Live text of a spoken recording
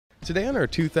Today on our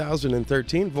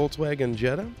 2013 Volkswagen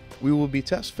Jetta, we will be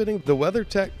test fitting the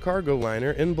WeatherTech Cargo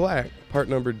Liner in black, part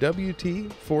number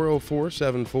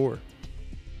WT40474.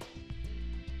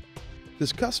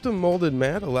 This custom molded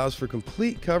mat allows for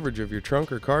complete coverage of your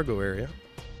trunk or cargo area.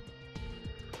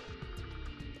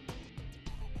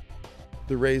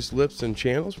 The raised lips and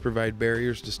channels provide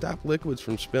barriers to stop liquids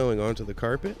from spilling onto the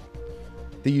carpet.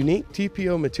 The unique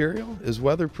TPO material is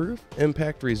weatherproof,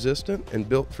 impact resistant, and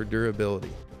built for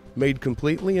durability. Made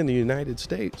completely in the United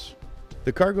States.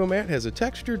 The cargo mat has a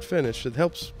textured finish that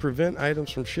helps prevent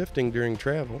items from shifting during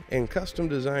travel, and custom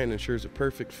design ensures a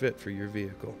perfect fit for your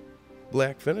vehicle.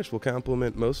 Black finish will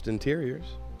complement most interiors.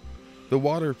 The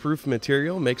waterproof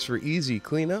material makes for easy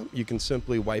cleanup. You can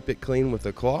simply wipe it clean with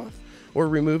a cloth or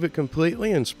remove it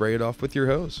completely and spray it off with your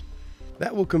hose.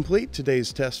 That will complete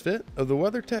today's test fit of the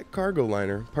WeatherTech Cargo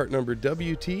Liner, part number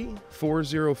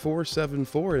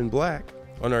WT40474 in black,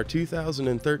 on our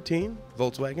 2013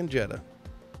 Volkswagen Jetta.